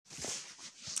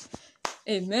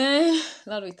Amen.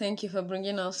 Lord, we thank you for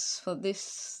bringing us for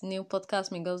this new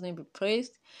podcast. May God's name be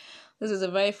praised. This is the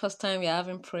very first time we are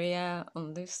having prayer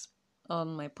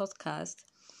on my podcast.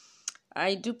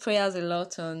 I do prayers a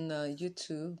lot on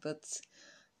YouTube, but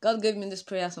God gave me this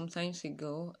prayer some times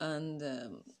ago, and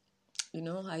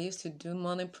I used to do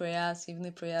morning prayers,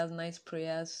 evening prayers, night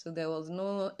prayers, so there was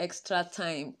no extra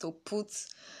time to put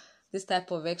this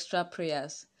type of extra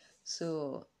prayers.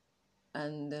 So,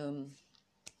 and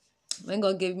when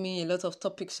God gave me a lot of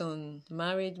topics on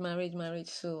marriage,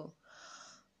 so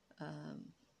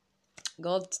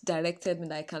God directed me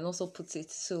that I can also put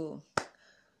it so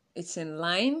it's in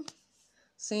line.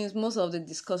 Since most of the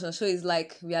discussion, so it's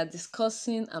like we are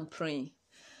discussing and praying.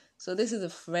 So this is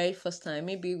the very first time.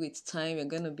 Maybe with time we're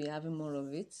going to be having more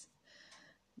of it.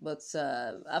 But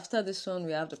after this one,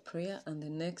 we have the prayer, and the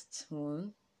next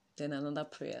one, then another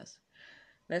prayers.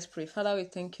 Let's pray. Father, we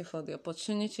thank you for the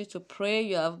opportunity to pray.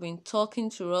 You have been talking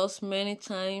to us many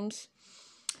times,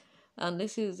 and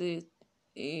this is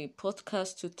a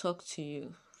podcast to talk to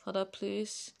you. Father,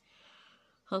 please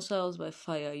answer us by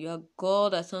fire. You are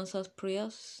God that answers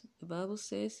prayers. The Bible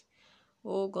says,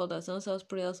 "Oh God that answers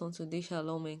prayers, unto thee shall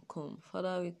all men come."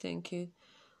 Father, we thank you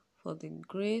for the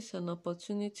grace and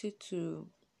opportunity to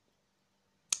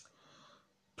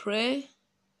pray.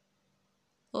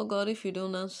 Oh God, if you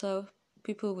don't answer,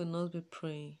 people will not be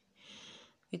praying.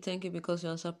 We thank you because you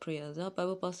answer prayers. That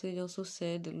Bible passage also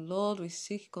said, "The Lord we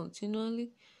seek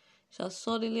continually shall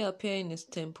suddenly appear in his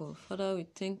temple." Father, we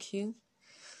thank you.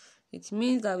 It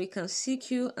means that we can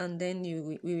seek you, and then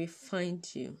we will find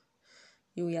you.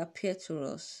 You will appear to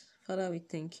us. Father, we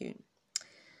thank you.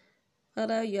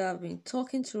 Father, you have been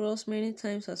talking to us many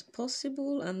times as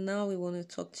possible, and now we want to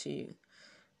talk to you.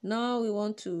 Now we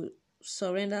want to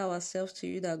surrender ourselves to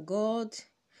you, that God,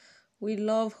 we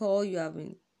love all you have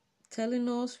been telling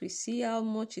us. We see how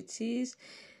much it is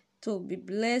to be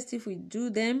blessed if we do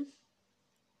them.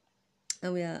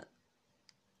 And we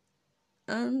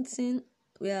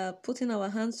are putting our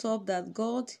hands up that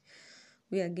God,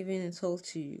 we are giving it all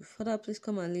to you. Father, please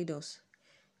come and lead us.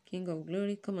 King of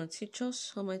glory, come and teach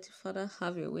us. Almighty Father,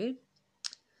 have your way.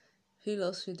 Fill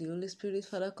us with the Holy Spirit.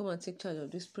 Father, come and take charge of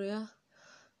this prayer.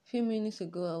 A few minutes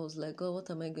ago, I was like, God, what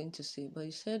am I going to say? But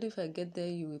you said if I get there,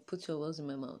 you will put your words in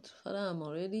my mouth. Father, I'm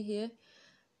already here.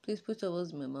 Please put your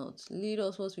words in my mouth. Lead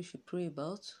us what we should pray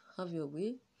about. Have your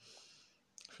way.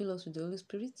 Fill us with the Holy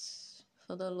Spirit.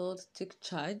 Father, Lord, take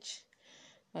charge.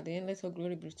 At the end, let our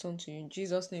glory be returned to you. In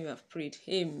Jesus' name we have prayed.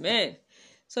 Amen.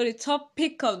 So the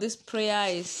topic of this prayer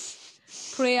is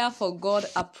prayer for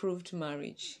God-approved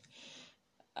marriage.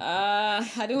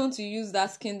 I don't want to use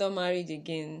that kingdom marriage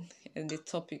again in the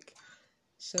topic.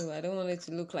 So I don't want it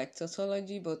to look like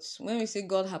tautology, but when we say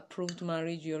God-approved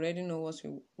marriage, you already know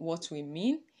what we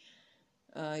mean.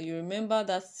 You remember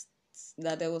that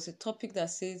there was a topic that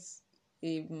says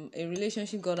a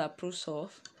relationship God approves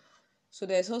of. So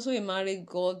there's also a marriage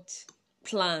God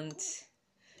planned,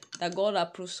 that God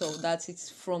approves of, that it's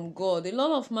from God. A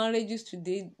lot of marriages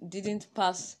today didn't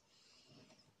pass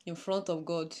in front of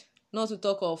God, not to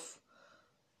talk of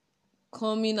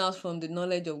coming out from the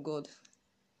knowledge of God.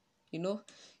 You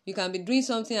can be doing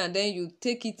something and then you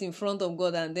take it in front of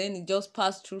God, and then it just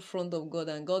passed through front of God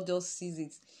and God just sees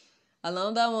it.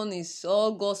 Another one is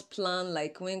all God's plan,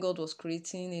 like when God was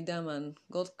creating Adam and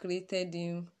God created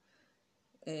him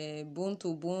bone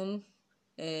to bone,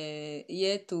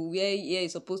 ear to where ear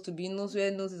is supposed to be, nose where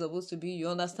nose is supposed to be. You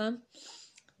understand?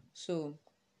 So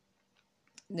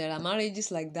there are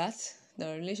marriages like that,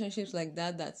 there are relationships like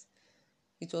that, that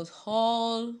it was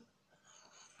all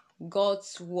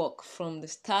God's work from the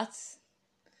start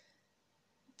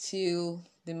till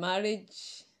the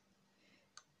marriage,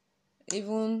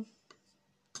 even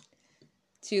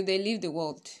till they leave the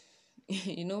world.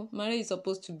 Marriage is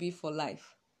supposed to be for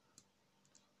life.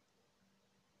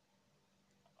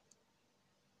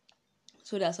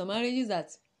 So there are some marriages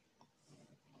that,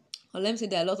 or let me say,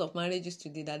 there are a lot of marriages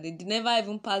today that they never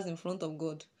even pass in front of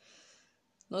God.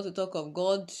 Not to talk of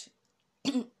God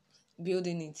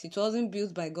building it. It wasn't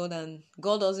built by God, and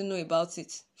God doesn't know about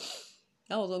it.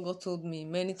 That was what God told me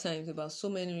many times about so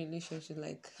many relationships.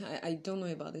 Like, I don't know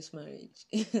about this marriage.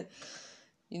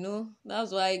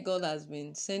 That's why God has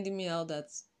been sending me out, that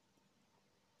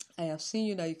I have seen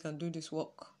you, that you can do this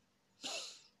work.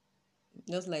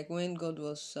 Just like when God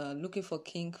was looking for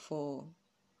king for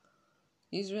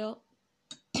Israel,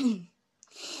 and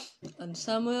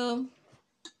Samuel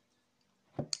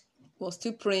was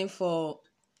still praying for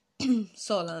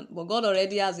Saul, but God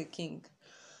already has a king.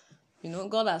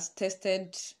 God has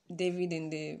tested David in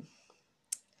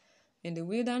the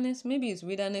wilderness. Maybe it's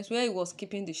wilderness, where he was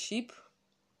keeping the sheep.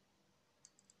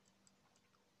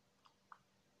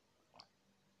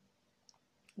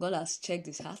 God has checked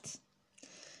his heart.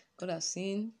 God has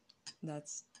seen that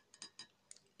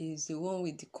he's the one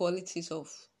with the qualities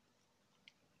of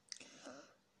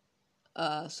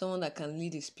someone that can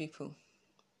lead his people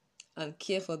and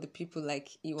care for the people like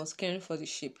he was caring for the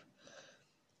sheep.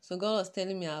 So God was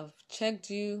telling me, I've checked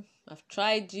you, I've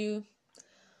tried you,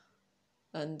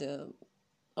 and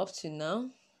up to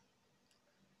now,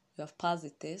 you have passed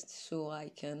the test. So I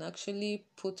can actually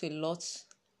put a lot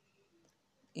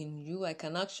in you. I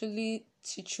can actually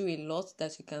teach you a lot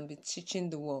that you can be teaching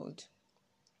the world.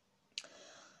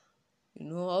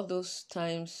 All those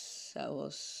times I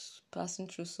was passing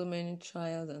through so many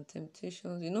trials and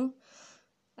temptations,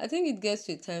 I think it gets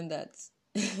to a time that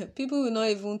people will not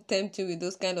even tempt you with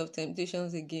those kind of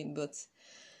temptations again, but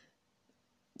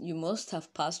you must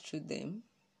have passed through them.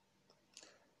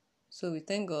 So we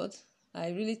thank God. I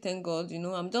really thank God.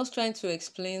 I'm just trying to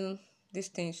explain these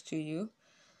things to you,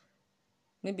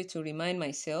 maybe to remind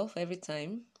myself every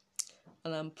time.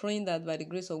 And I'm praying that by the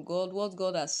grace of God, what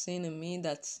God has seen in me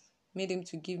that made him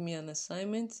to give me an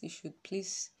assignment, he should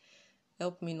please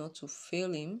help me not to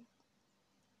fail him.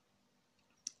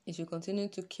 He should continue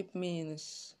to keep me in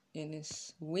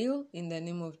his will, in the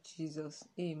name of Jesus.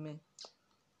 Amen.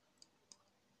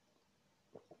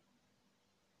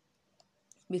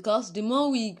 Because the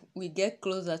more we get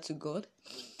closer to God,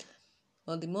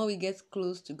 or the more we get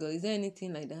close to God, is there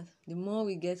anything like that? The more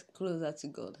we get closer to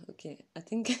God. Okay, I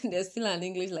think there's still an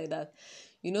English like that.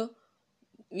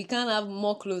 We can't have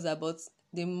more closer, but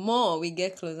the more we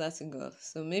get closer to God.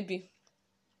 So maybe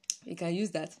we can use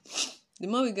that. The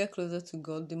more we get closer to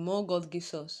God, the more God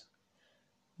gives us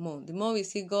more. The more we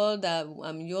see, God, that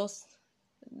I'm yours.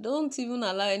 Don't even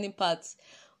allow any part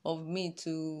of me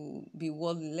to be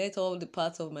worldly. Let all the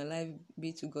parts of my life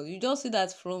be to God. You just see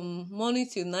that from morning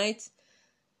till night,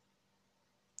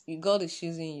 God is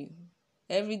choosing you.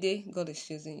 Every day, God is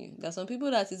choosing you. There are some people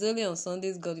that is only on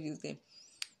Sundays God uses them.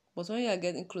 But when you are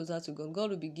getting closer to God, God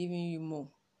will be giving you more.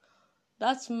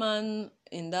 That man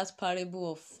in that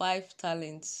parable of 5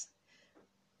 talents,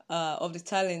 of the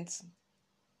talents,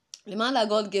 the man that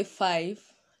God gave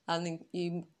 5 and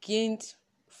he gained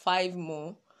 5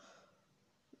 more,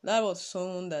 that was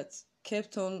someone that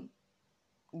kept on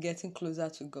getting closer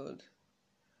to God.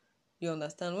 You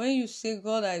understand? When you say,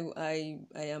 God, I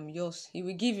am yours, he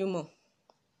will give you more.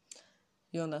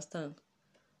 You understand?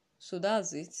 So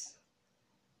that's it.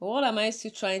 But what am I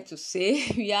still trying to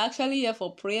say? We are actually here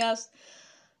for prayers.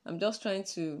 I'm just trying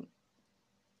to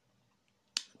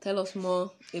tell us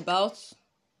more about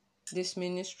this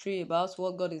ministry, about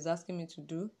what God is asking me to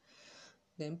do.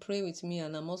 Then pray with me,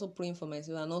 and I'm also praying for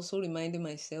myself and also reminding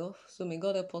myself. So may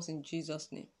God help us in Jesus'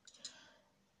 name.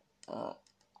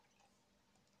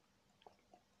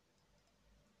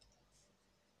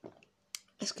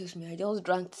 Excuse me, I just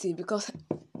drank tea because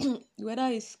the weather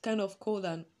is kind of cold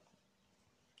and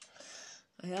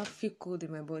I feel cold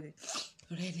in my body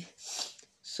already.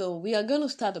 So we are going to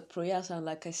start the prayers, and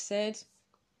like I said,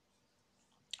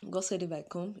 God said if I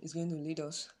come, he's going to lead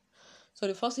us. So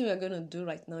the first thing we are going to do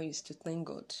right now is to thank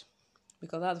God,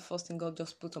 because that's the first thing God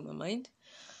just put on my mind.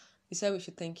 He said we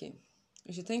should thank him.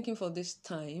 We should thank him for this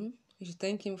time. We should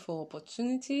thank him for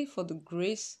opportunity, for the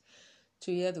grace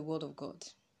to hear the word of God.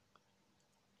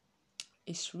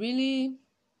 It's really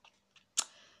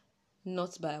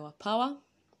not by our power,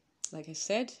 like I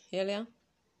said earlier.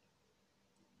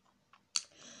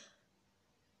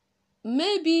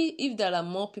 Maybe if there are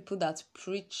more people that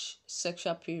preach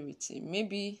sexual purity,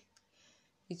 maybe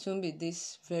it won't be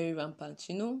this very rampant.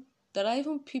 There are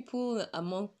even people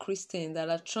among Christians that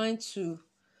are trying to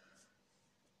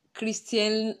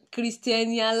Christianize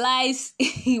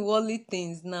worldly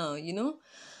things now,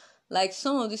 Like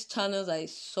some of these channels I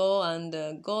saw,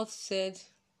 and God said,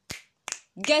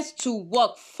 get to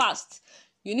work fast.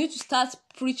 You need to start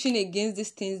preaching against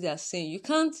these things they are saying. You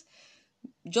can't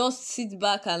just sit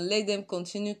back and let them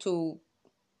continue to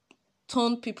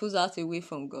turn people's heart away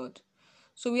from God.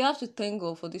 So we have to thank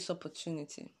God for this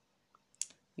opportunity.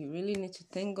 You really need to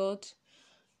thank God.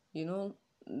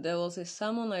 There was a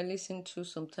sermon I listened to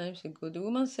some time ago. The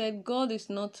woman said, God is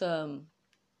not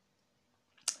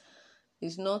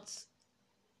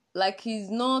like he's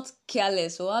not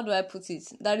careless. So how do I put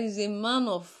it? That is a man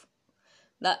of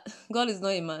that. God is not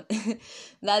a man.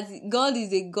 That God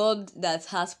is a God that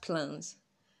has plans.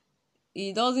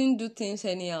 He doesn't do things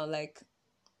anyhow. Like,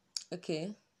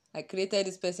 okay, I created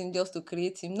this person just to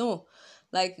create him. No,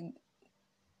 like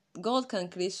God can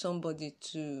create somebody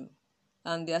too,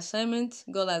 and the assignment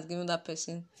God has given that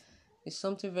person is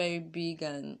something very big.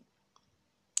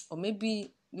 Or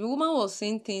maybe the woman was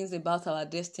saying things about our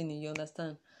destiny, you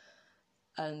understand?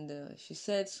 And she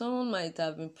said someone might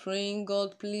have been praying,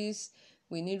 God, please,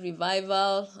 we need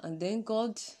revival. And then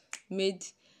God made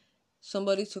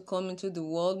somebody to come into the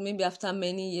world, maybe after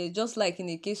many years, just like in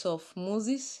the case of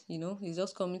Moses. He's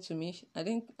just coming to me. I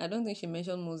don't think she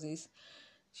mentioned Moses.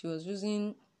 She was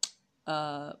using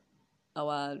our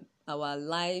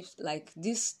lives, like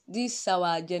this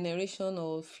our generation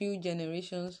or few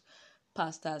generations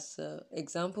past as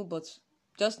example. But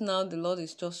just now the Lord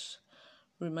is just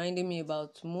reminding me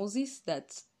about Moses,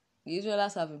 that the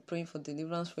Israelites have been praying for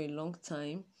deliverance for a long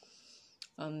time,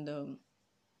 and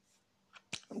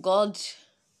God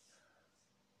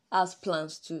has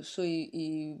plans too. So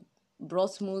he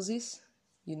brought Moses,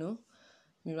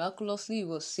 miraculously he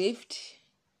was saved.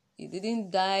 He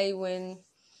didn't die when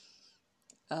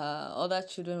other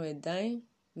children were dying,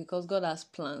 because God has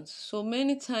plans. So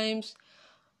many times,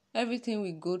 everything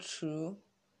we go through,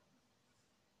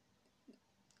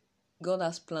 God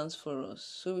has plans for us.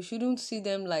 So we shouldn't see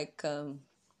them like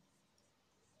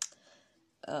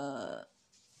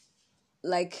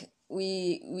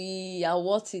we are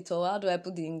worth it, or how do I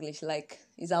put the English? Like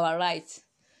it's our right.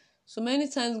 So many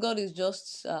times God is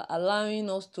just allowing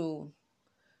us to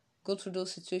go through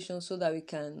those situations so that we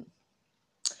can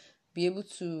be able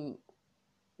to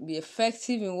be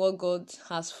effective in what God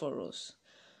has for us.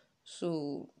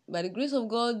 So by the grace of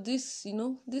God, this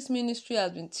ministry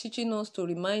has been teaching us to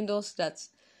remind us that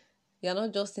you are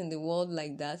not just in the world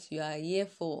like that. You are here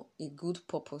for a good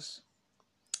purpose.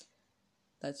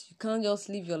 That you can't just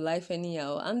live your life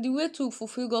anyhow. And the way to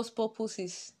fulfill God's purpose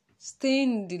is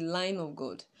staying in the line of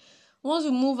God. Once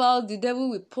you move out, the devil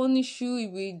will punish you. He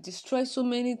will destroy so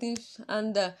many things.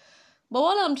 But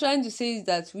what I'm trying to say is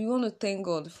that we want to thank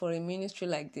God for a ministry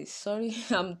like this. Sorry,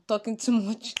 I'm talking too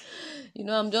much.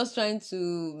 I'm just trying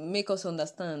to make us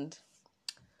understand.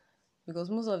 Because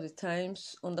most of the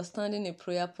times, understanding a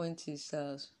prayer point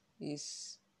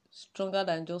is stronger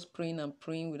than just praying and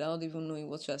praying without even knowing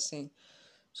what you are saying.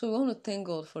 So we want to thank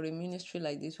God for a ministry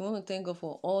like this. We want to thank God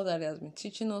for all that He has been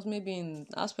teaching us, maybe in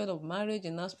aspect of marriage,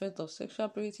 in aspect of sexual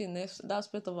purity, in the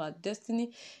aspect of our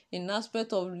destiny, in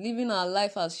aspect of living our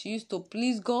life as used to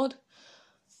please God,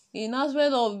 in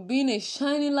aspect of being a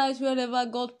shining light wherever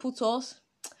God puts us.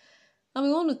 And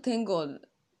we want to thank God.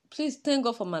 Please thank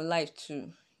God for my life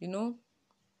too.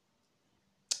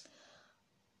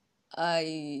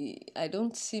 I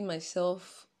don't see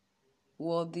myself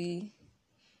worthy,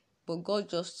 but God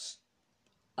just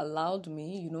allowed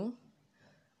me.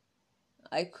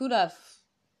 I could have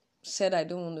said I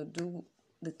don't want to do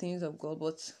the things of God,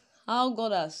 but how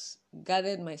God has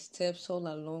guided my steps all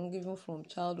along, even from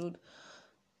childhood.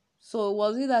 So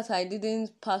was it that I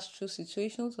didn't pass through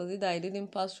situations? Was it that I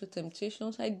didn't pass through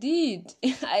temptations? I did.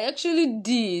 I actually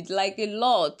did, like a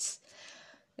lot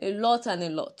and a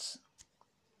lot.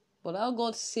 But how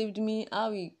God saved me,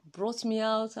 how He brought me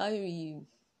out, how He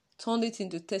turned it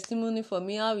into testimony for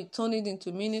me, how He turned it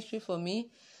into ministry for me,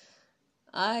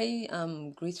 I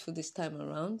am grateful this time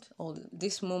around, or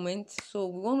this moment. So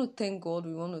we want to thank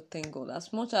God.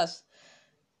 As much as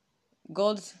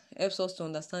God helps us to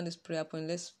understand this prayer point,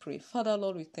 let's pray. Father,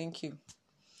 Lord, we thank you.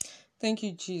 Thank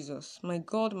you, Jesus. My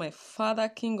God, my Father,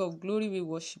 King of glory, we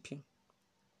worship you.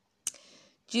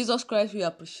 Jesus Christ, we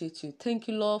appreciate you. Thank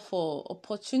you, Lord, for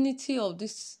opportunity of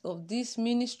this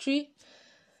ministry.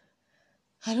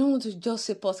 I don't want to just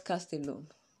say podcast alone,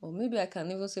 or maybe I can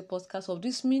even say podcast of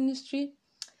this ministry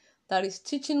that is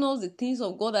teaching us the things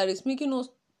of God, that is making us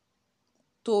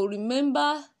to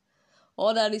remember,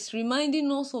 or that is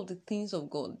reminding us of the things of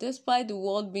God. Despite the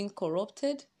world being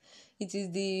corrupted, it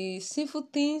is the sinful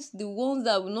things, the ones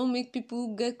that will not make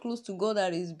people get close to God,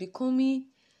 that is becoming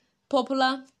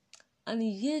popular. And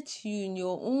yet you, in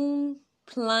your own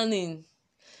planning,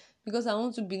 because I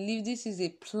want to believe this is a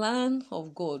plan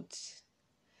of God.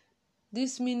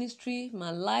 This ministry,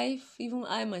 my life, even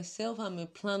I myself, am a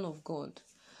plan of God.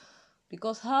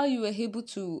 Because how you were able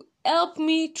to help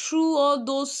me through all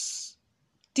those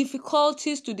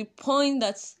difficulties to the point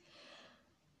that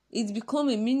it's become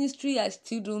a ministry, I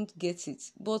still don't get it.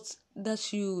 But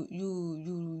that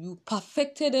you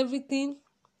perfected everything.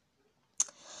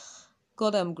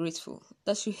 God, I'm grateful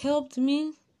that you helped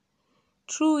me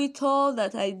through it all,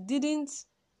 that I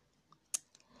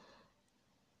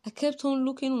kept on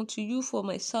looking unto you for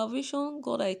my salvation.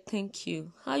 God, I thank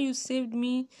you. How you saved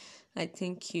me, I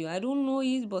thank you. I don't know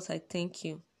it, but I thank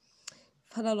you.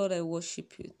 Father, Lord, I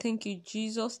worship you. Thank you,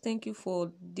 Jesus. Thank you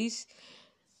for this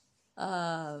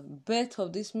birth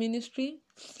of this ministry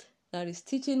that is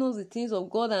teaching us the things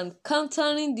of God and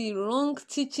countering the wrong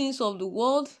teachings of the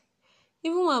world,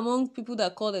 even among people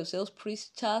that call themselves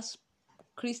preachers,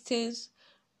 Christians,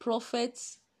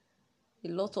 prophets. a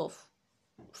lot of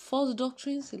false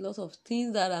doctrines, a lot of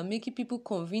things that are making people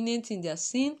convenient in their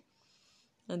sin.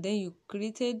 And then you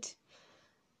created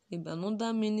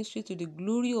another ministry to the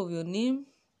glory of your name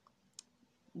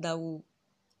that will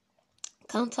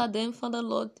counter them. Father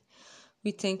Lord,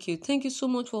 we thank you. Thank you so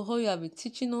much for how you have been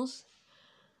teaching us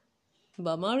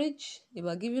about marriage,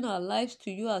 about giving our lives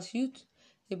to you as youth,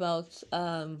 about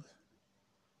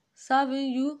serving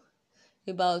you,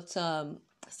 about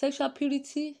sexual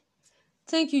purity.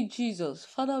 Thank you, Jesus.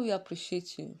 Father, we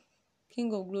appreciate you.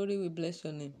 King of glory, we bless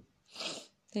your name.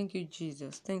 Thank you,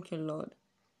 Jesus. Thank you, Lord.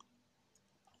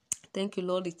 Thank you,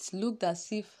 Lord. It looked as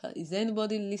if is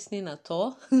anybody listening at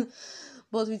all?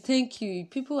 But we thank you.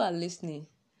 People are listening.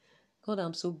 God,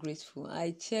 I'm so grateful.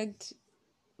 I checked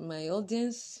my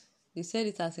audience. They said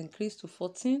it has increased to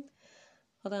 14.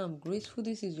 Father, I'm grateful.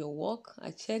 This is your work.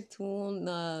 I checked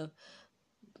one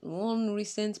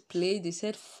recent play. They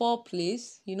said 4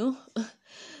 plays,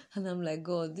 and I'm like,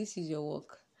 God, this is your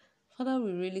work. Father,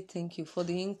 we really thank you for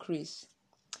the increase.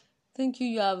 Thank you.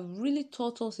 You have really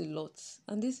taught us a lot.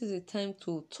 And this is a time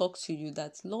to talk to you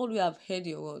that, Lord, we have heard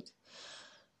your word.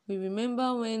 We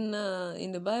remember when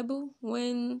in the Bible,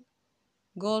 when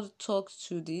God talked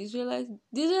to the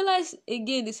Israelites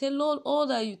again, they said, Lord, all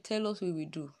that you tell us we will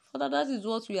do. Father, that is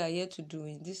what we are here to do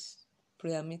in this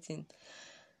prayer meeting.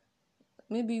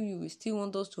 Maybe you will still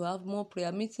want us to have more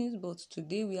prayer meetings, but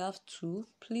today we have 2.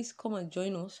 Please come and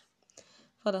join us.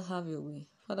 Father, have your way.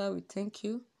 Father, we thank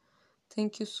you.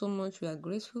 Thank you so much. We are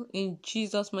grateful. In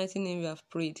Jesus' mighty name we have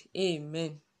prayed.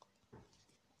 Amen.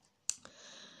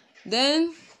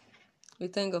 Then, we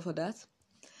thank God for that.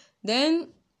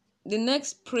 Then, the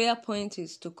next prayer point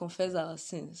is to confess our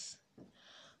sins.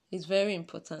 It's very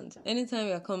important. Anytime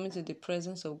we are coming to the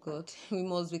presence of God, we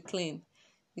must be clean.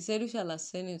 He said, "We shall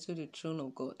ascend into the throne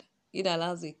of God. It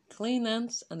allows a clean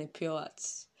hands and a pure heart,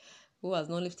 who has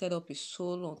not lifted up his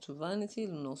soul unto vanity,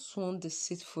 nor sworn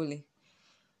deceitfully."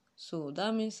 So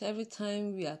that means every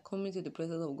time we are coming to the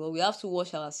presence of God, we have to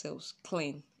wash ourselves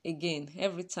clean again,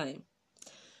 every time.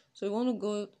 So we want to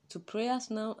go to prayers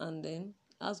now and then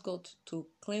ask God to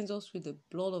cleanse us with the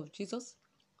blood of Jesus.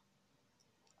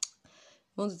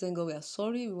 We want to thank God we are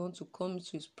sorry. We want to come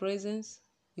to his presence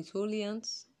with holy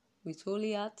hands, with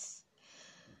holy hearts.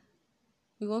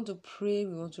 We want to pray.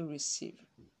 We want to receive.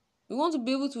 We want to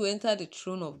be able to enter the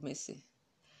throne of mercy.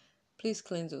 Please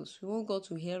cleanse us. We want God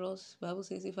to hear us. The Bible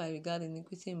says, if I regard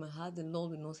iniquity in my heart, the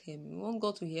Lord will not hear me. We want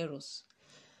God to hear us.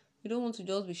 We don't want to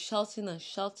just be shouting and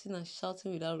shouting and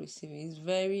shouting without receiving.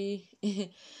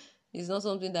 It's not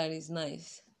something that is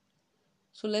nice.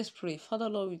 So let's pray. Father,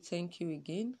 Lord, we thank you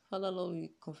again. Father, Lord, we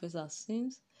confess our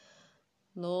sins.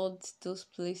 Lord, those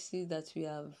places that we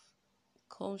have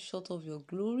come short of your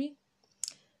glory.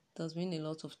 There's been a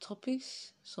lot of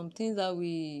topics. Some things that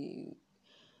we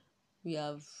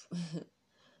have...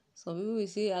 Some people will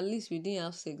say, at least we didn't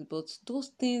have sex. But those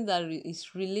things that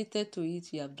is related to it,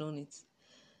 we have done it.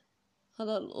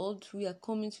 Father, Lord, we are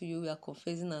coming to you. We are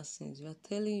confessing our sins. We are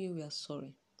telling you we are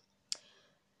sorry.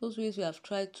 Those ways we have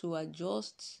tried to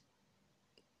adjust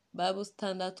Bible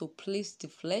standard to please the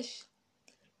flesh,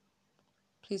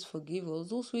 please forgive us.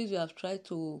 Those ways we have tried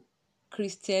to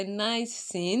Christianize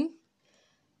sin,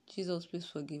 Jesus, please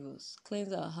forgive us.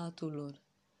 Cleanse our heart, O Lord.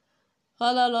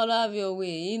 Father, Lord, have your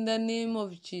way in the name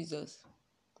of Jesus.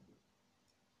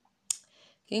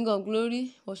 King of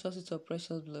glory, wash us with your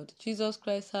precious blood. Jesus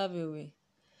Christ, have your way.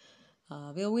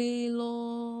 Have your way,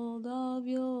 Lord, have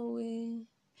your way.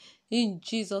 In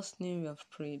Jesus' name we have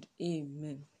prayed.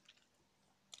 Amen.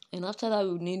 And after that,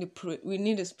 we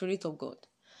need the Spirit of God.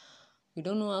 We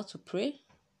don't know how to pray.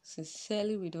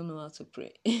 Sincerely, we don't know how to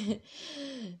pray.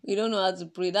 We don't know how to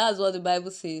pray. That's what the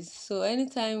Bible says. So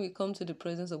anytime we come to the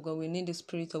presence of God, we need the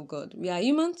Spirit of God. We are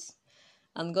humans,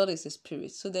 and God is a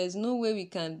spirit. So there is no way we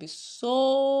can be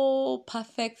so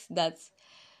perfect that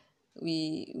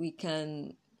we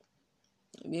can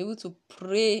be able to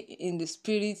pray in the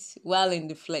spirit while in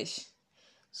the flesh.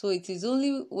 So it is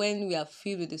only when we are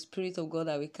filled with the Spirit of God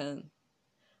that we can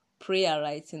pray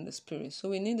aright in the Spirit. So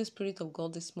we need the Spirit of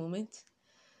God this moment.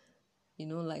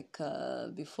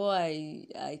 Before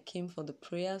I came for the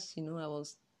prayers, I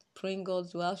was praying, God,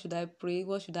 how should I pray?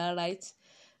 What should I write?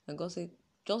 And God said,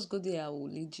 just go there, I will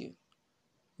lead you.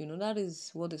 That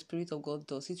is what the Spirit of God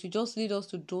does. It will just lead us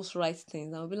to those right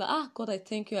things. I'll be like, God, I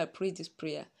thank you, I prayed this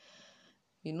prayer.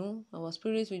 Our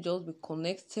spirits will just be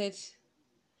connected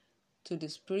to the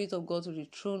Spirit of God, to the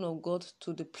throne of God,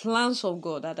 to the plans of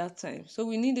God at that time. So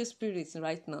we need the Spirit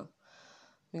right now.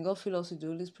 May God fill us with the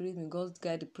Holy Spirit. May God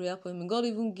guide the prayer point. May God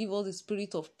even give us the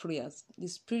spirit of prayers. The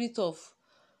spirit of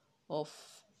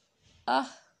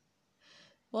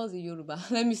What's the Yoruba?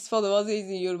 Let me first of all say it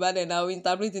in Yoruba, then I will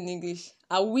interpret in English.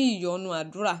 Awi Iyonu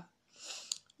Adura.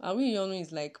 Awi Iyonu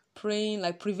is like praying,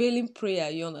 like prevailing prayer.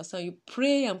 You understand? You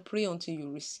pray and pray until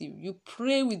you receive. You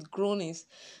pray with groanings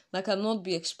that cannot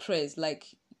be expressed. Like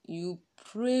you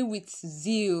pray with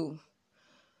zeal.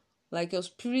 Like your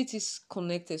spirit is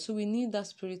connected. So we need that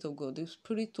spirit of God, the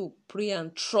spirit to pray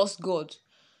and trust God.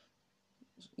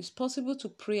 It's possible to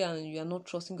pray and you are not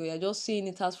trusting God. You are just saying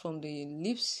it as from the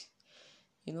lips.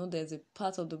 You know, there's a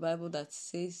part of the Bible that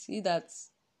says, he that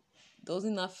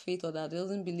doesn't have faith or that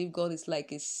doesn't believe God is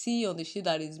like a sea on the ship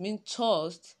that is being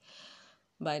tossed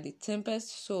by the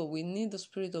tempest. So we need the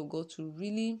Spirit of God to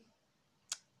really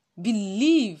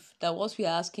believe that what we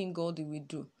are asking God, He will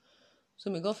do. So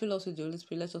may God fill us with the Holy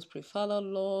Spirit. Let us pray. Father,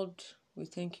 Lord, we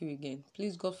thank you again.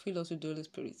 Please, God, fill us with the Holy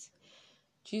Spirit.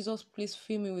 Jesus, please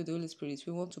fill me with the Holy Spirit.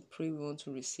 We want to pray. We want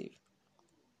to receive.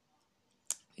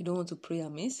 We don't want to pray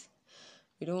amiss.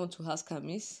 We don't want to ask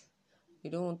amiss.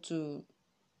 We don't want to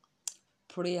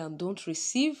pray and don't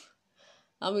receive.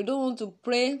 And we don't want to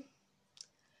pray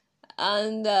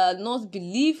and not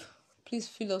believe. Please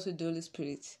fill us with the Holy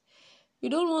Spirit. We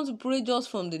don't want to pray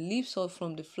just from the lips or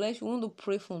from the flesh. We want to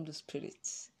pray from the Spirit.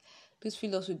 Please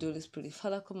fill us with the Holy Spirit.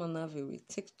 Father, come and have your way.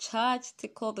 Take charge.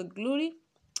 Take all the glory.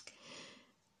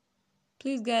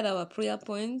 Please guide our prayer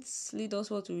points. Lead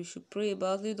us what we should pray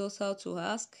about. Lead us how to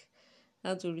ask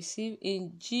and to receive.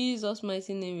 In Jesus'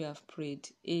 mighty name we have prayed.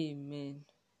 Amen.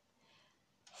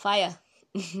 Fire.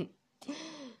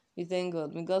 We thank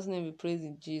God. May God's name be praised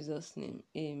in Jesus' name.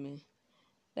 Amen.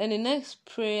 Then the next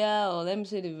prayer, or let me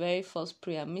say the very first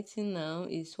prayer meeting now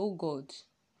is, oh God,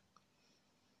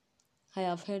 I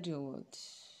have heard your word.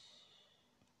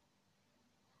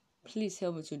 Please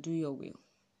help me to do your will.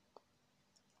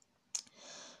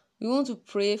 We want to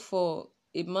pray for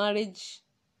a marriage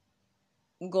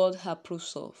God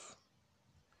approves of.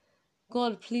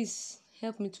 God, please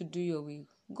help me to do your will.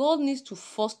 God needs to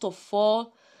first of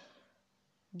all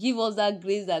give us that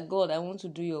grace that, God, I want to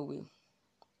do your will.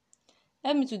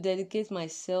 Help me to dedicate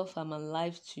myself and my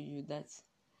life to you, that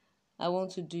I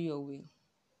want to do your will.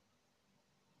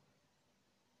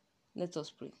 Let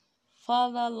us pray.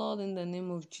 Father, Lord, in the name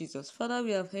of Jesus. Father,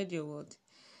 we have heard your word.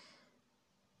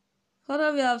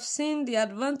 Father, we have seen the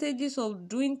advantages of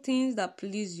doing things that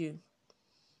please you.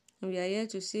 And we are here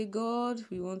to say, God,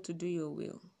 we want to do your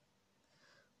will.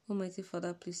 Almighty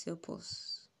Father, please help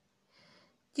us.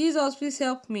 Jesus, please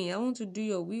help me. I want to do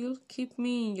your will. Keep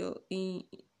me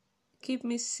keep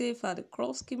me safe at the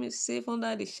cross. Keep me safe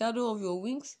under the shadow of your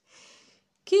wings.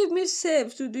 Keep me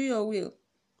safe to do your will.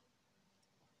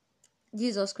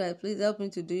 Jesus Christ, please help me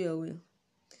to do your will.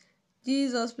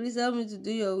 Jesus, please help me to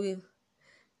do your will.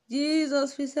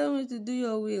 Jesus, please help me to do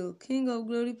your will. King of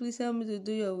glory, please help me to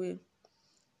do your will.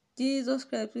 Jesus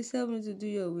Christ, please help me to do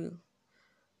your will.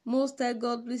 Most High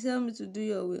God, please help me to do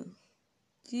your will.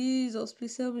 Jesus,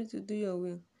 please help me to do your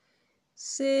will.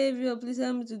 Savior, please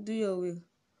help me to do your will.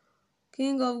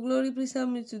 King of glory, please help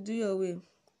me to do your will.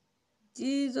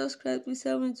 Jesus Christ, please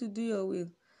help me to do your will.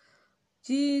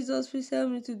 Jesus, please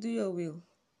help me to do your will.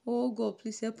 Oh God,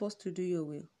 please help us to do your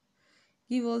will.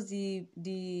 Give us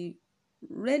the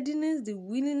readiness, the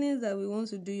willingness that we want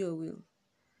to do your will.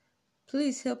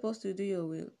 Please help us to do your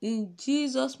will. In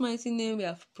Jesus' mighty name we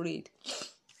have prayed.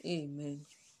 Amen.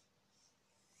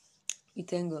 We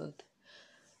thank God.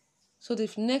 So the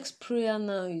next prayer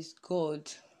now is,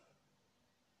 God,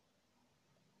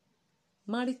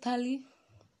 maritally,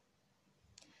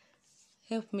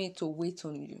 help me to wait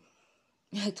on you.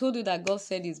 I told you that God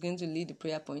said He's going to lead the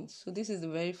prayer points. So this is the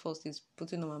very first He's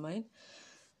putting on my mind.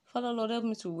 Father, Lord, help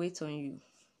me to wait on you.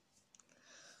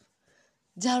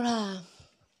 There are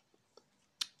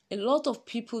a lot of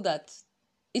people that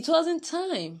it wasn't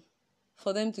time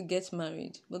for them to get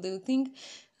married, but they will think,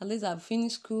 at least I've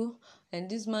finished school and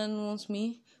this man wants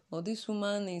me, or this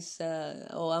woman is,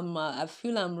 I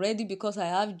feel I'm ready because I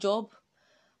have job.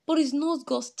 But it's not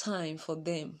God's time for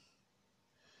them.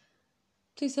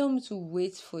 Please help me to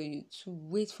wait for you, to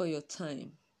wait for your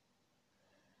time.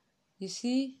 You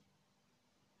see,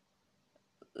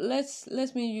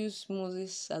 let me use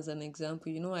Moses as an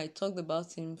example. You know, I talked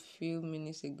about him a few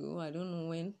minutes ago. I don't know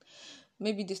when.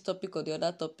 Maybe this topic or the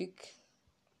other topic.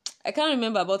 I can't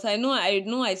remember, but I know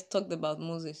I talked about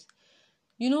Moses.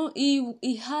 You know,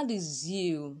 he had a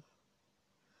zeal.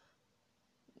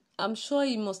 I'm sure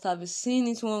he must have seen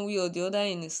it one way or the other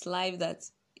in his life that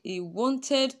he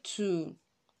wanted to,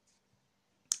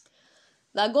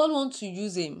 that God wants to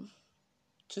use him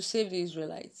to save the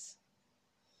Israelites.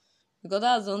 Because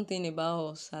that's one thing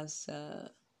about us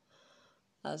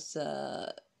as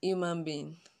human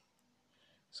being.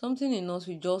 Something in us,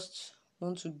 we just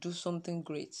want to do something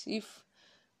great, if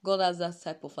God has that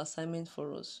type of assignment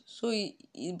for us. So,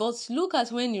 but look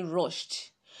at when he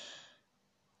rushed.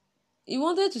 He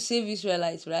wanted to save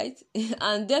Israelites, right?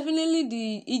 And definitely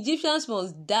the Egyptians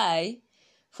must die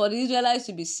for the Israelites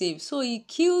to be saved. So he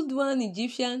killed one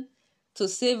Egyptian to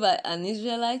save an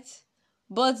Israelite.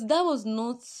 But that was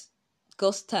not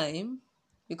God's time,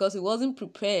 because he wasn't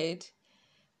prepared.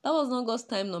 That was not God's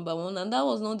time, number one, and that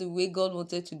was not the way God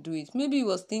wanted to do it. Maybe he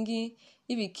was thinking,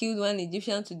 if he killed one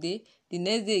Egyptian today, the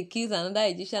next day he kills another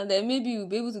Egyptian, then maybe he'll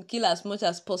be able to kill as much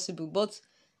as possible. But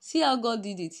see how God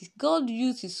did it. God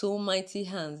used his almighty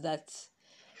hands that,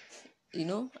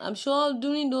 I'm sure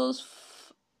during those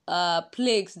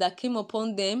plagues that came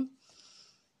upon them,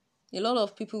 a lot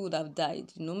of people would have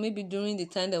died. Maybe during the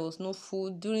time there was no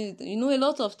food, a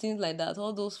lot of things like that,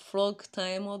 all those frog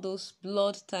time, all those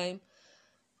blood time.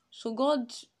 So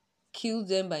God killed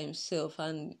them by himself,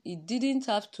 and he didn't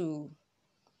have to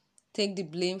take the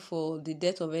blame for the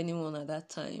death of anyone at that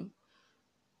time.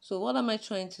 So what am I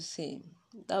trying to say?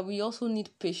 That we also need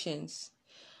patience.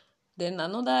 Then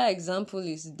another example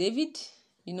is David.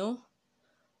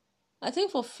 I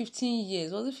think for 15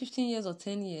 years, was it 15 years or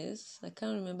 10 years? I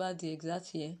can't remember the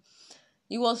exact year.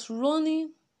 He was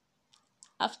running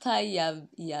after he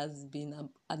has been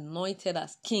anointed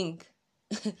as king.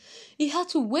 He had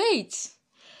to wait.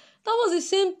 That was the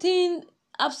same thing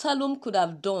Absalom could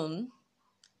have done,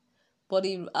 but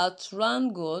he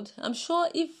outran God. I'm sure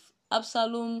if God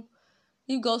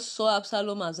saw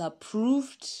Absalom as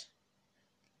approved,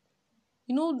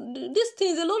 these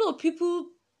things, a lot of people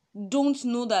don't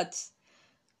know that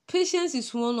patience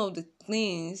is one of the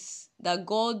things that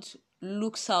God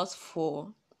looks out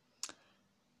for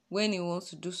when he wants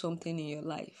to do something in your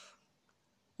life,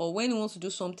 or when he wants to do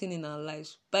something in our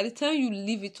lives. By the time you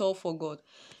leave it all for God,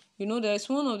 there is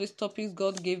one of these topics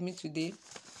God gave me today.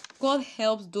 God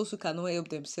helps those who cannot help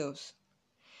themselves.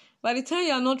 By the time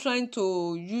you are not trying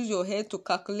to use your head to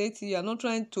calculate it, you are not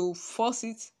trying to force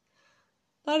it,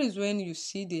 that is when you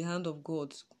see the hand of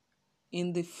God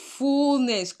in the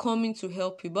fullness coming to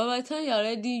help you. But by the time you are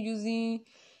already using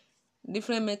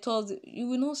different methods, you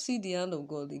will not see the hand of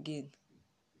God again.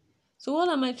 So what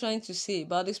am I trying to say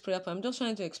about this prayer point? I'm just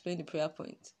trying to explain the prayer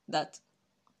point, that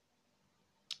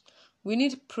we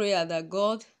need prayer that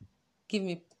God, give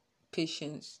me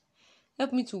patience.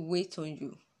 Help me to wait on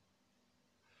you.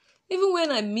 Even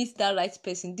when I meet that right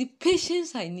person, the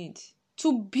patience I need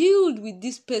to build with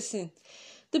this person,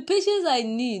 the patience I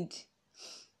need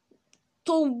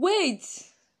to wait.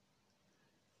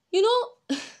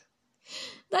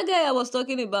 That guy I was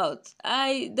talking about,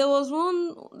 there was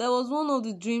one of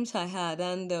the dreams I had,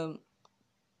 and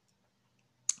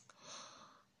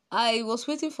I was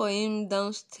waiting for him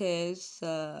downstairs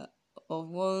of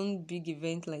one big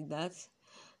event like that,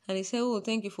 and he said, "Oh,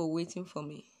 thank you for waiting for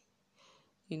me."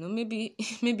 Maybe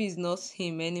it's not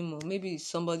him anymore. Maybe it's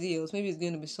somebody else. Maybe it's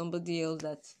going to be somebody else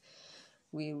that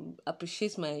will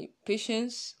appreciate my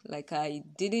patience. Like I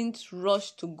didn't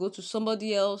rush to go to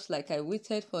somebody else. Like I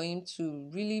waited for him to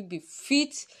really be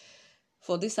fit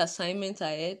for this assignment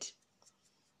I had.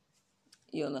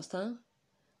 You understand?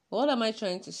 What am I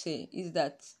trying to say is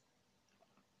that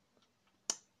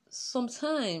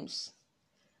sometimes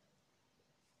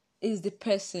it's the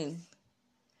person,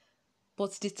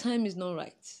 but the time is not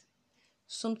right.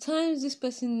 Sometimes this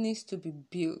person needs to be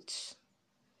built.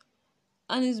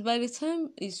 And it's by the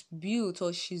time it's built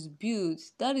or she's built,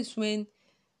 that is when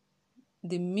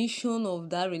the mission of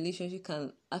that relationship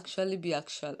can actually be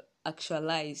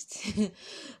actualized.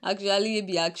 Actually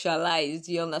be actualized,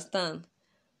 you understand?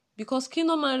 Because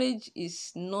kingdom marriage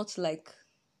is not like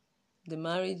the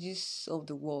marriages of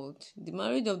the world. The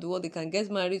marriage of the world, they can get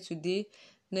married today,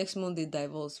 next month they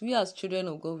divorce. We as children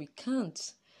of God, we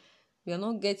can't. We are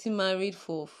not getting married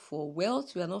for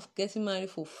wealth. We are not getting married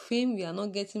for fame. We are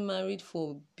not getting married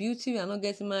for beauty. We are not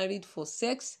getting married for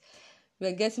sex. We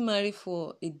are getting married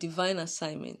for a divine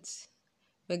assignment.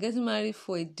 We are getting married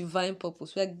for a divine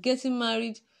purpose. We are getting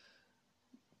married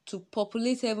to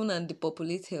populate heaven and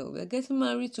depopulate hell. We are getting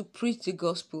married to preach the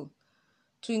gospel,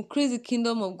 to increase the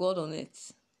kingdom of God on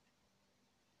earth.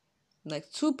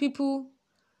 Like two people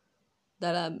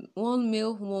that are one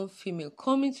male, one female,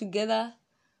 coming together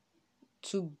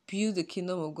to build the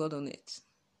kingdom of God on earth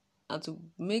and to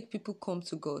make people come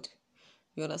to God.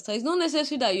 You understand? It's not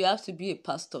necessary that you have to be a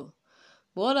pastor.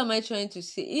 But what am I trying to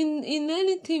say? In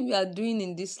anything we are doing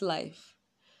in this life,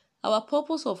 our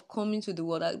purpose of coming to the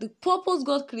world, the purpose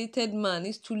God created man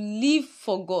is to live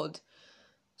for God.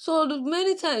 So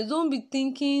many times, don't be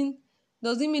thinking,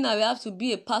 does it mean that we have to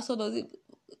be a pastor?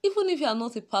 Even if you are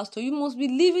not a pastor, you must be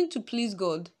living to please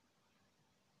God.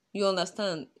 You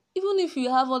understand? Even if you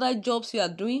have other jobs you are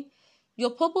doing,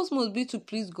 your purpose must be to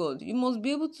please God. You must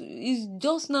be able to. It's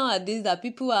just nowadays that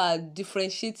people are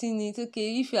differentiating it.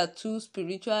 Okay, if you are too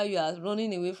spiritual, you are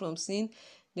running away from sin,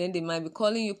 then they might be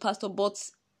calling you pastor. But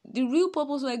the real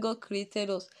purpose why God created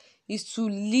us is to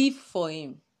live for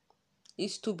Him,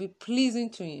 is to be pleasing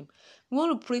to Him. We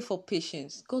want to pray for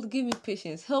patience. God, give me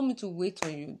patience. Help me to wait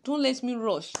on you. Don't let me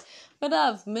rush. Whether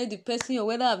I've met the person or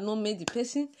whether I've not met the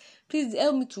person, please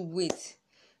help me to wait.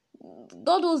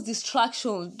 All those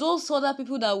distractions, those other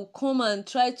people that will come and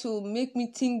try to make me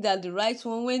think that the right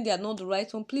one when they are not the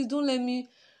right one, please don't let me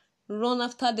run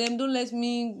after them. Don't let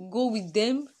me go with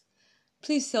them.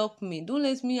 Please help me. Don't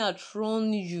let me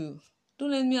outrun you. Don't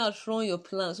let me outrun your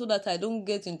plan so that I don't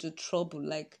get into trouble.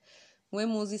 Like when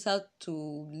Moses had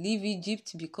to leave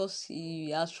Egypt because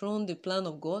he outrun the plan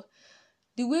of God.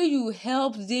 The way you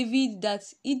helped David, that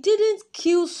he didn't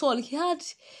kill Saul. He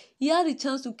had a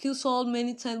chance to kill Saul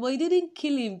many times, but he didn't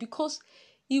kill him because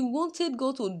he wanted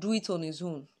God to do it on his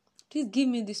own. Please give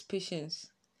me this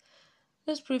patience.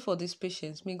 Let's pray for this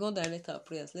patience. May God direct our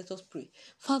prayers. Let us pray.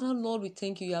 Father, Lord, we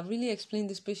thank you. You have really explained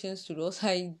this patience to us.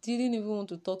 I didn't even want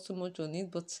to talk so much on it,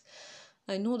 but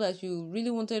I know that you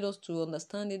really wanted us to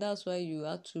understand it. That's why you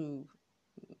had to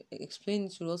explain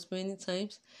it to us many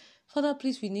times. Father,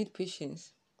 please, we need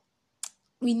patience.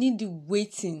 We need the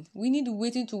waiting. We need the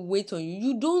waiting to wait on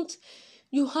you.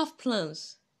 You have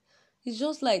plans. It's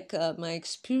just like my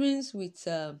experience with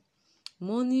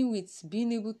money, with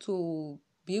being able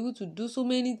to do so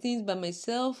many things by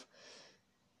myself.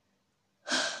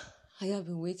 I have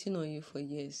been waiting on you for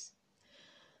years.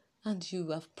 And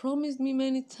you have promised me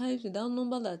many times without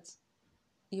number that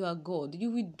you are God.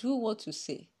 You will do what you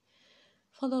say.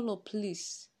 Father, Lord,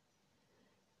 please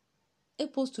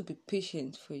help us to be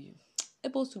patient for you.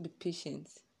 Help us to be patient.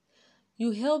 You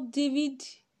helped David.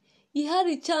 He had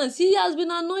a chance. He has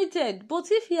been anointed. But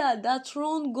if he had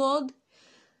outrun God,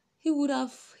 he would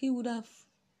have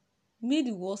made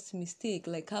the worst mistake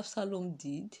like Absalom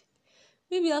did.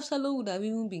 Maybe Absalom would have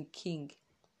even been king.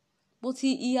 But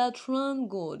he outrun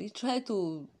God. He tried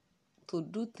to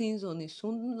do things on his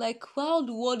own. Like how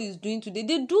the world is doing today.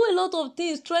 They do a lot of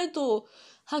things trying to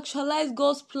actualize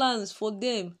God's plans for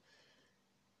them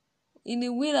in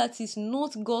a way that is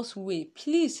not God's way.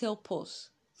 Please help us.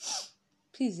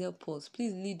 Please help us.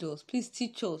 Please lead us. Please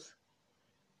teach us.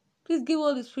 Please give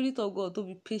us the Spirit of God to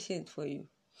be patient for you.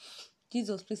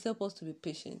 Jesus, please help us to be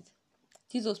patient.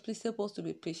 Jesus, please help us to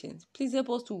be patient. Please help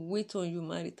us to wait on you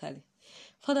maritally.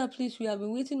 Father, please, we have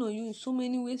been waiting on you in so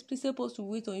many ways. Please help us to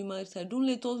wait on you maritally. Don't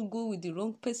let us go with the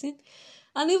wrong person.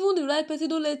 And even the right person,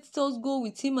 don't let us go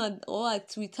with him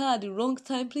with her at the wrong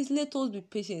time. Please let us be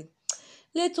patient.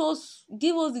 Give us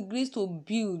the grace to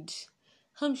build.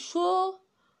 I'm sure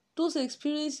those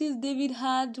experiences David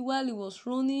had while he was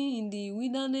running in the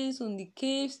wilderness, on the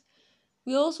caves,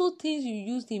 were also things you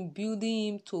used in building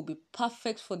him to be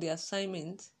perfect for the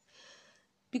assignment.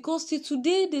 Because till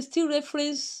today, they still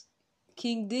reference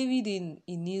King David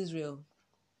in Israel.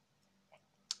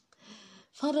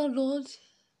 Father, Lord,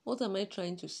 what am I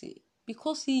trying to say?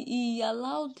 Because he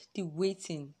allowed the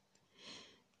waiting.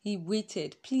 He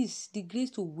waited. Please, the grace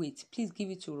to wait, please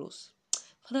give it to us.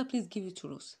 Father, please give it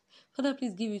to us. Father,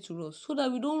 please give it to us so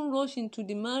that we don't rush into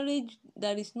the marriage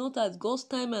that is not at God's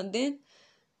time, and then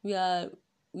we are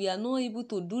not able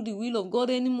to do the will of God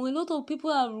anymore. A lot of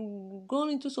people have gone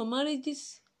into some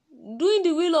marriages. Doing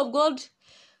the will of God,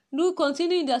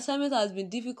 continuing the assignment has been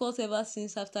difficult ever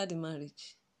since after the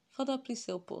marriage. Father, please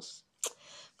help us.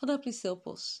 Father, please help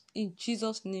us. In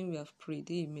Jesus' name we have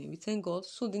prayed. Amen. We thank God.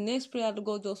 So the next prayer that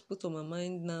God just put on my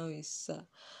mind now is,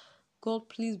 God,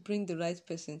 please bring the right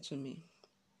person to me.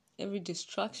 Every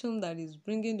distraction that is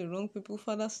bringing the wrong people,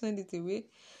 Father, send it away.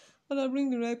 Father,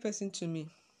 bring the right person to me.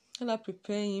 Father,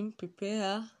 prepare him, prepare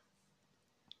her.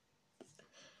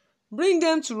 Bring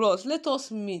them to us. Let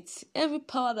us meet every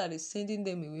power that is sending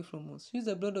them away from us. Use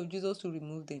the blood of Jesus to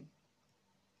remove them.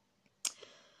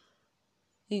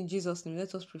 In Jesus' name,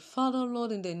 let us pray. Father,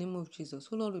 Lord, in the name of Jesus,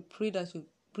 oh Lord, we pray that you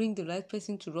bring the right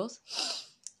person to us.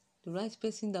 The right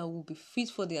person that will be fit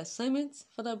for the assignment.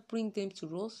 Father, bring them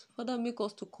to us. Father, make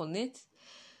us to connect.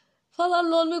 Father,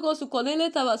 Lord, make us to connect.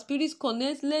 Let our spirits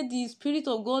connect. Let the Spirit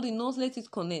of God in us, let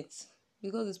it connect.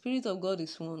 Because the Spirit of God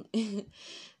is one.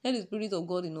 Let the Spirit of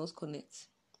God in us connect.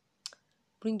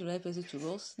 Bring the right person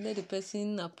to us. Let the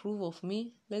person approve of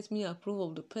me. Let me approve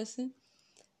of the person.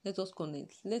 Let us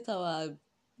connect. Let our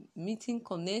meeting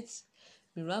connect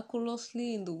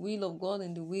miraculously in the will of God,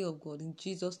 in the way of God. In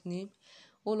Jesus' name.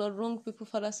 Oh Lord, wrong people,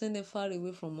 Father, send them far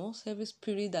away from us. Every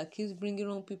spirit that keeps bringing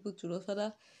wrong people to us,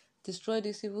 Father, Destroy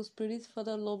these evil spirits.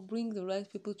 Father, Lord, bring the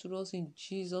right people to us in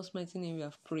Jesus' mighty name we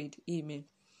have prayed. Amen.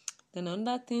 Then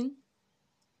another thing,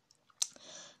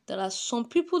 there are some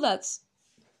people that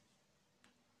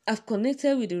have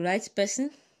connected with the right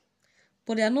person,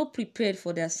 but they are not prepared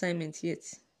for the assignment yet.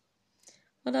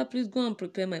 Father, please go and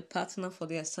prepare my partner for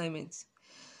the assignment.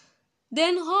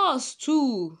 Then us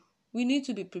too, we need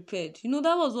to be prepared.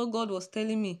 That was what God was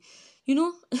telling me.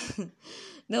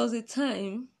 There was a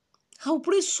time I'll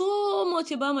pray so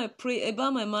much about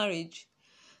my marriage,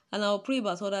 and I'll pray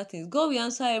about other things. God will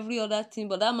answer every other thing,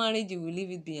 but that marriage, you will leave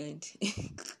it behind.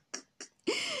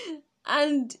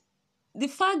 And the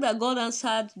fact that God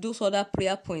answered those other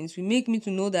prayer points will make me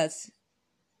to know that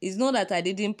it's not that I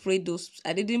didn't pray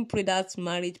that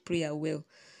marriage prayer well.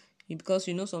 Because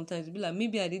sometimes you'll be like,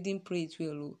 maybe I didn't pray it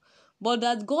well. But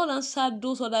that God answered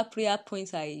those other prayer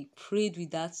points I prayed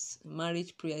with that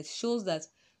marriage prayer. It shows that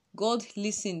God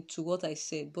listened to what I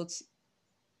said, but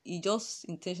He just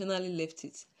intentionally left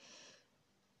it.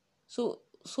 So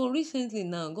recently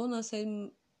now, God has said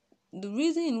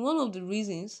one of the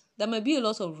reasons, there might be a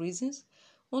lot of reasons.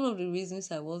 One of the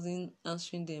reasons I wasn't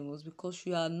answering them was because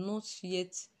you are not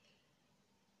yet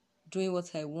doing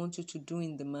what I want you to do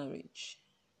in the marriage.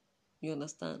 You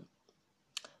understand?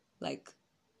 Like,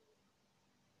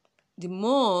 the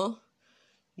more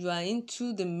you are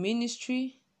into the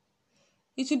ministry,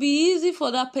 it will be easy for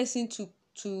that person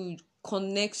to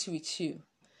connect with you.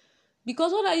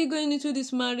 Because what are you going into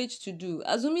this marriage to do?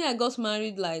 Assuming I got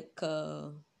married like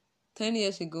 10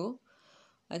 years ago.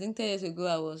 I think 10 years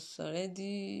ago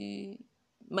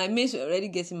my mates were already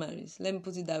getting married. Let me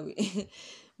put it that way.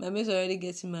 My mates were already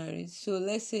getting married. So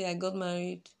let's say I got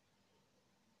married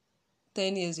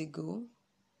 10 years ago.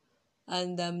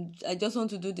 And I just want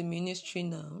to do the ministry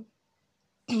now.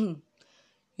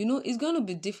 It's going to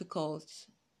be difficult.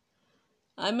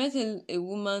 I met a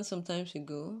woman some time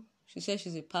ago. She said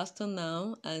she's a pastor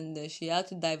now, and she had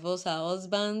to divorce her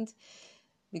husband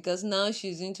because now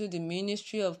she's into the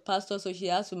ministry of pastor. So she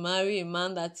has to marry a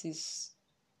man that is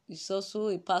also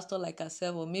a pastor like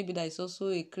herself, or maybe that is also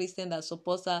a Christian that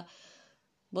supports her.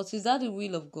 But is that the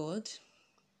will of God?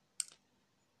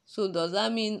 So does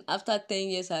that mean after 10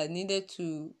 years I needed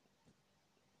to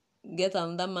get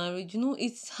another marriage?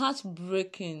 It's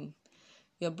heartbreaking.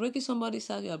 You're breaking somebody's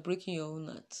heart, you are breaking your own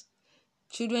heart.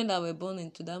 Children that were born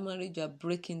into that marriage, you are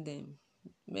breaking them.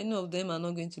 Many of them are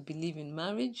not going to believe in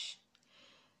marriage.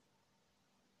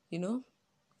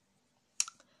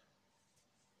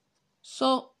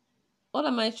 So, what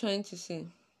am I trying to say?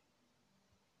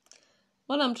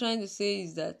 What I'm trying to say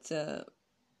is that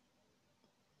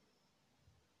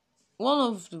one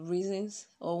of the reasons,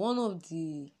 or one of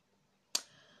the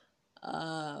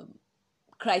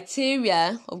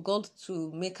criteria of God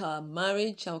to make our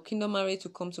kingdom marriage to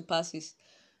come to pass is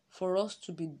for us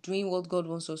to be doing what God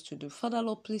wants us to do. Father,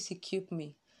 Lord, please equip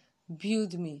me,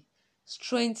 build me,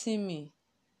 strengthen me,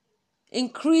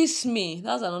 increase me.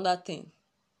 That's another thing.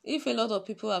 If a lot of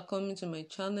people are coming to my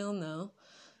channel now,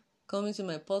 coming to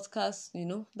my podcast,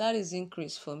 that is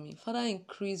increase for me. Father,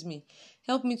 increase me.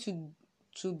 Help me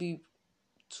to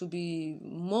be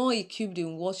more equipped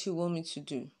in what you want me to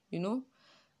do.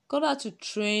 God had to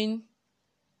train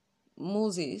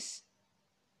Moses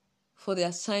for the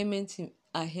assignment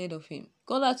ahead of him.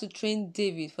 God had to train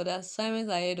David for the assignment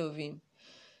ahead of him.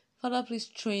 Father, please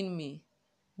train me,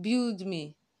 build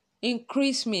me,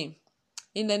 increase me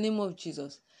in the name of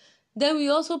Jesus. Then we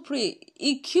also pray,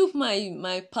 equip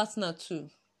my partner too.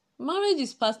 Marriage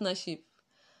is partnership.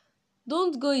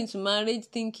 Don't go into marriage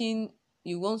thinking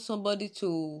you want somebody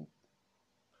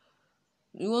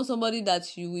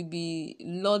that you will be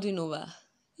lording over.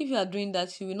 If you are doing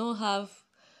that, you will not have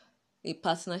a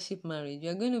partnership marriage. You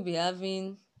are going to be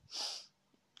having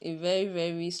a very,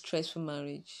 very stressful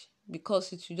marriage,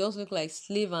 because it will just look like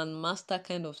slave and master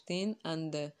kind of thing,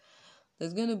 and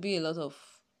there's going to be a lot of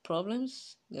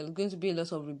problems. There's going to be a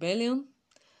lot of rebellion.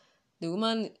 The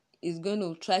woman is going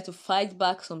to try to fight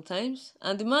back sometimes,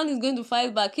 and the man is going to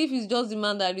fight back. If it's just the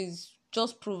man that is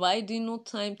just providing, no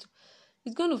time to,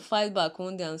 he's going to fight back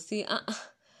one day and say,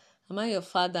 am I your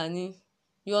father?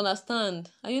 You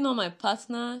understand? Are you not my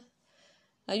partner?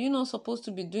 Are you not supposed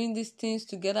to be doing these things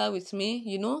together with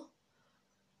me?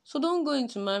 So don't go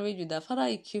into marriage with that. Father,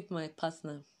 equip my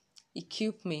partner.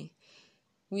 Equip me.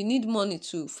 We need money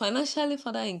too. Financially,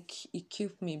 Father,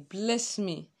 equip me. Bless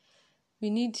me. We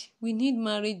need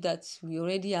marriage that we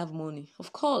already have money.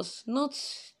 Of course, not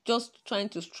just trying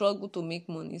to struggle to make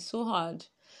money. It's so hard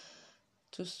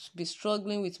to be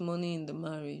struggling with money in the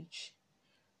marriage.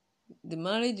 The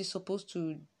marriage is supposed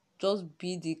to just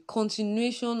be the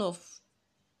continuation of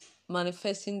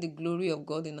manifesting the glory of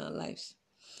God in our lives.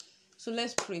 So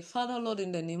let's pray. Father, Lord,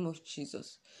 in the name of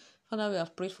Jesus. Father, we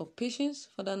have prayed for patience.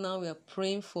 Father, now we are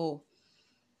praying for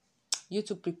you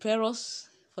to prepare us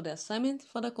for the assignment.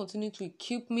 Father, continue to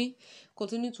equip me.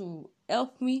 Continue to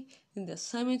help me in the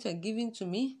assignment you are giving to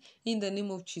me in the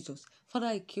name of Jesus.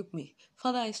 Father, equip me.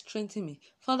 Father, strengthen me.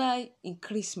 Father,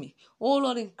 increase me. Oh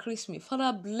Lord, increase me.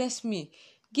 Father, bless me.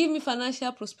 Give me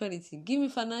financial prosperity. Give me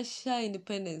financial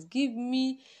independence. Give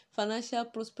me financial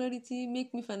prosperity.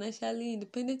 Make me financially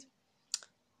independent.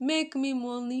 Make me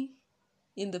money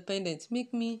independent.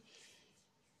 Make me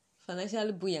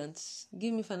financially buoyant.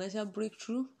 Give me financial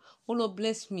breakthrough. Oh Lord,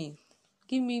 bless me.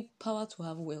 Give me power to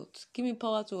have wealth. Give me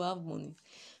power to have money.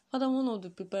 Father, one of the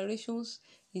preparations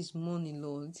is money,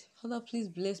 Lord. Father, please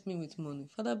bless me with money.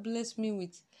 Father, bless me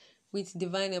with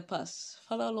divine helpers.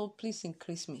 Father, Lord, please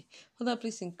increase me. Father,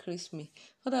 please increase me.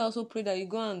 Father, I also pray that you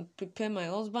go and prepare my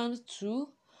husband too.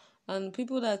 And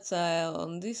people that are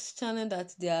on this channel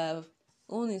that their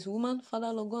own is woman.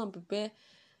 Father, Lord, go and prepare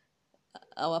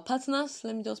our partners.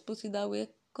 Let me just put it that way.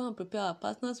 Go and prepare our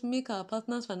partners. Make our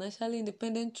partners financially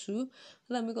independent too.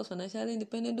 Father, make us financially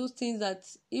independent. Those things that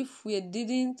if we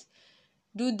didn't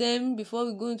do them before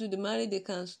we go into the marriage, they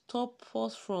can stop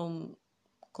us from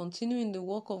continuing the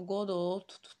work of God, or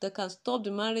they can stop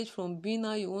the marriage from being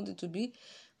how you want it to be.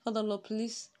 Father, Lord,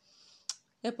 please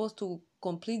help us to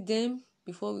complete them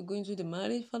before we go into the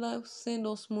marriage. Father, send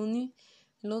us money.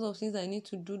 A lot of things I need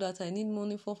to do that I need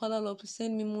money for. Father, Lord, please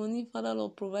send me money. Father,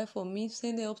 Lord, provide for me.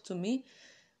 Send help to me.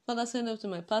 Father, send help to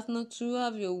my partner too.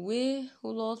 Have your way. Oh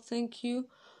Lord, thank you.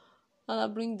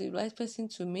 Father, bring the right person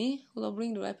to me. Oh Lord,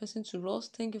 bring the right person to us.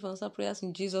 Thank you for answer prayers.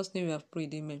 In Jesus' name we have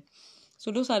prayed. Amen.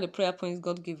 So those are the prayer points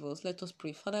God gave us. Let us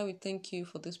pray. Father, we thank you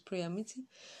for this prayer meeting.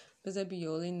 Blessed be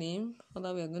your holy name.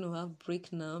 Father, we are going to have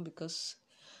break now because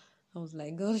I was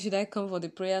like, God, should I come for the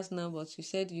prayers now? But you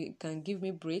said you can give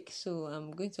me break. So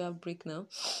I'm going to have break now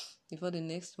before the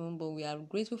next one. But we are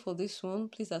grateful for this one.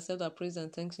 Please accept our praise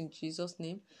and thanks in Jesus'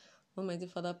 name. Almighty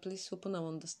Father, please open our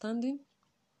understanding.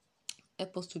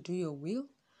 Help us to do your will.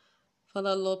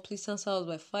 Father, Lord, please answer us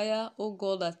by fire. Oh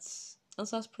God, that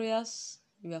answers prayers,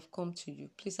 we have come to you.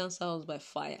 Please answer us by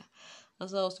fire.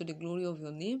 Answer us to the glory of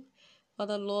your name.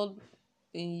 Father, Lord,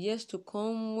 in years to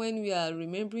come, when we are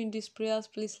remembering these prayers,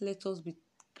 please let us be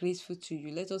grateful to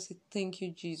you. Let us say thank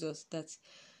you, Jesus, that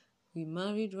we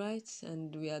married right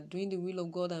and we are doing the will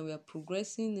of God and we are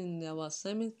progressing in our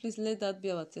assignment. Please let that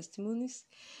be our testimonies.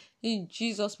 In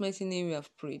Jesus' mighty name we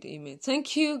have prayed. Amen.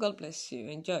 Thank you. God bless you.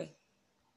 Enjoy.